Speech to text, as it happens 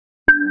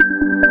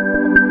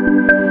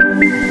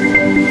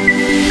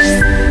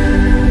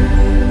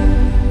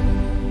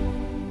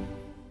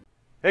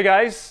Hey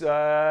guys,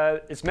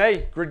 it's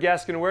May, Grid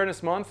Gasket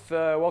Awareness Month.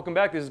 Welcome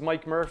back. This is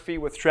Mike Murphy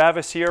with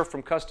Travis here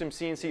from Custom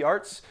CNC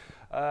Arts.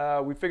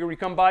 We figured we'd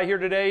come by here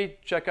today,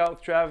 check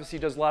out Travis. He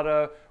does a lot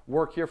of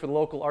work here for the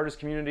local artist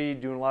community,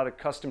 doing a lot of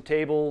custom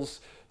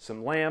tables,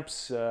 some lamps,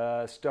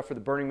 stuff for the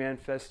Burning Man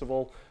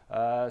Festival.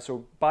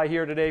 So by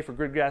here today for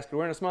Grid Gasket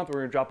Awareness Month,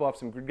 we're going to drop off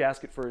some Grid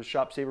Gasket for his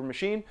Shop Sabre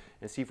machine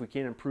and see if we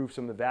can improve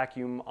some of the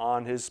vacuum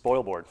on his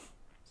spoil board.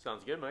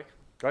 Sounds good, Mike.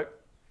 Right.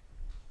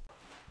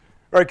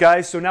 All right,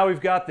 guys, so now we've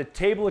got the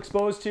table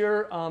exposed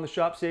here on the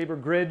Shop Sabre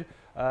grid.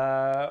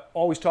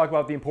 Always talk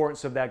about the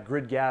importance of that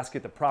grid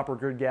gasket, the proper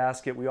grid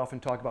gasket. We often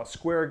talk about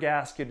square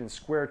gasket and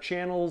square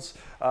channels.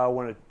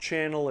 When a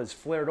channel is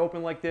flared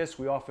open like this,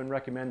 we often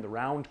recommend the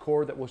round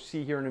cord that we'll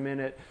see here in a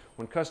minute.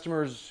 When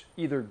customers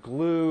either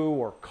glue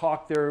or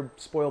caulk their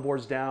spoil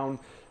boards down,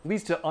 it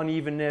leads to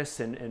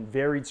unevenness and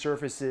varied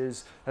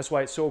surfaces. That's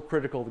why it's so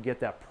critical to get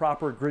that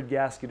proper grid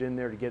gasket in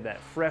there to get that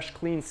fresh,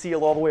 clean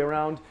seal all the way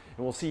around.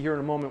 And we'll see here in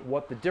a moment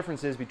what the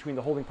difference is between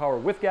the holding power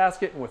with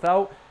gasket and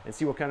without, and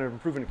see what kind of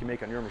improvement it can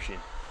make on your machine.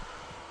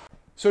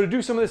 So to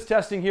do some of this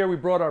testing here, we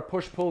brought our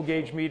push-pull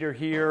gauge meter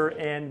here,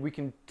 and we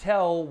can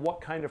tell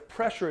what kind of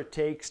pressure it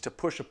takes to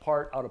push a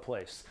part out of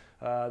place.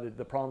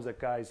 The problems that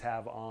guys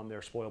have on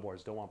their spoil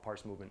boards, don't want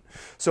parts movement.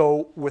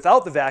 So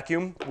without the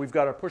vacuum, we've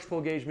got our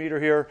push-pull gauge meter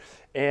here,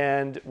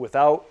 and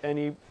without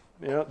any,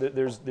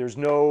 there's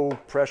no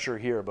pressure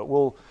here. But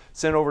we'll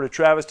send over to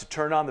Travis to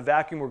turn on the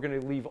vacuum. We're going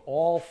to leave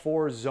all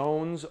 4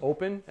 zones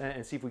open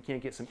and see if we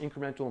can't get some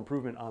incremental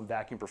improvement on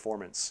vacuum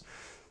performance.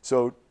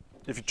 So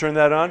if you turn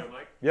that on,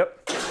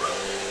 yep.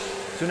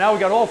 So now we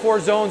got all 4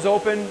 zones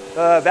open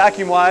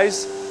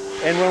vacuum-wise,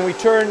 and when we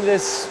turn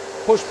this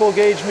push-pull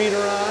gauge meter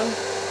on,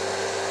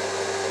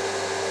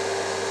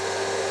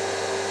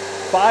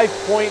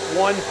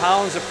 5.1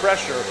 pounds of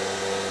pressure.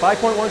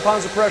 5.1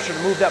 pounds of pressure to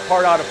move that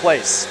part out of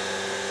place.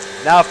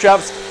 Now if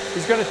Travis,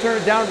 he's going to turn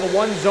it down to the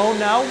 1 zone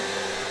now. And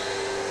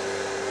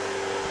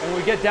when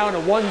we get down to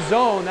 1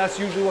 zone, that's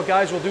usually what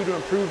guys will do to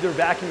improve their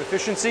vacuum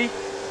efficiency.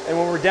 And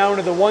when we're down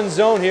to the 1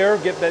 zone here,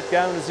 get that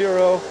down to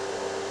 0.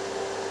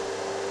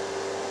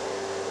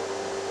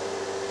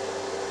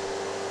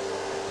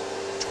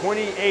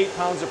 .28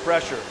 pounds of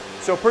pressure.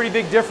 So pretty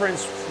big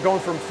difference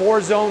going from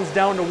 4 zones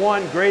down to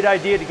 1. Great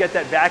idea to get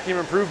that vacuum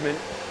improvement.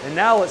 And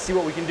now let's see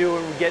what we can do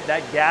when we get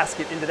that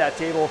gasket into that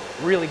table,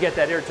 really get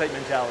that airtight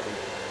mentality.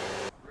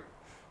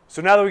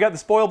 So now that we got the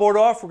spoil board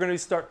off, we're going to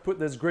start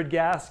putting this grid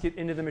gasket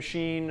into the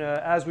machine.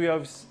 As we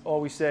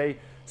always say,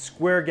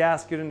 square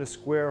gasket into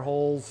square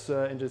holes,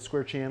 into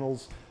square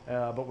channels.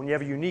 But when you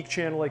have a unique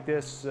channel like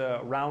this,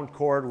 round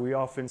cord, we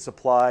often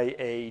supply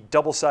a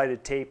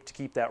double-sided tape to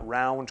keep that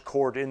round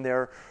cord in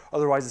there.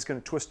 Otherwise, it's going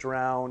to twist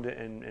around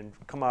and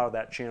come out of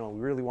that channel. We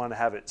really want to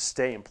have it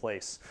stay in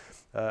place.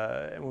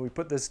 And when we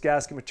put this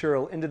gasket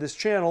material into this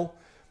channel,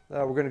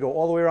 we're going to go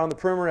all the way around the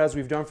perimeter as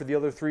we've done for the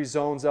other 3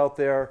 zones out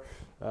there.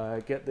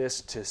 Get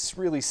this to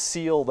really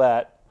seal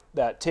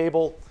that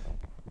table.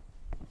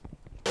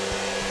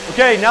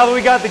 Okay, now that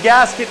we got the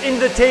gasket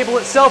into the table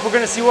itself, we're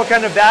going to see what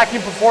kind of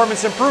vacuum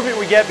performance improvement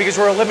we get because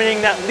we're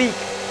eliminating that leak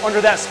under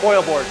that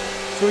spoil board.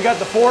 So we got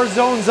the 4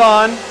 zones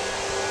on.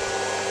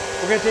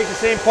 We're going to take the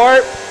same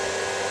part.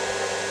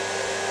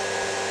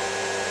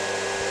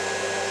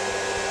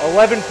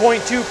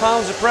 11.2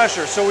 pounds of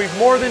pressure. So we've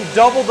more than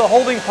doubled the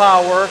holding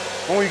power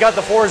when we got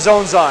the 4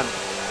 zones on.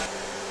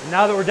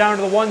 Now that we're down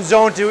to the 1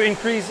 zone to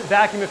increase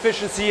vacuum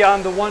efficiency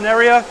on the 1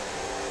 area,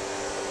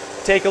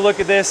 take a look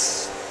at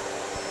this.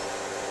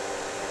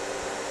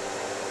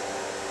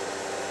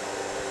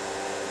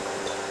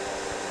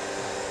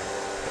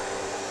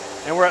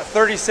 And we're at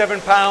 37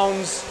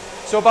 pounds,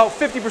 so about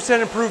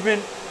 50%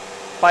 improvement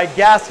by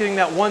gasketing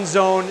that 1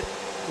 zone,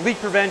 leak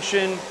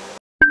prevention,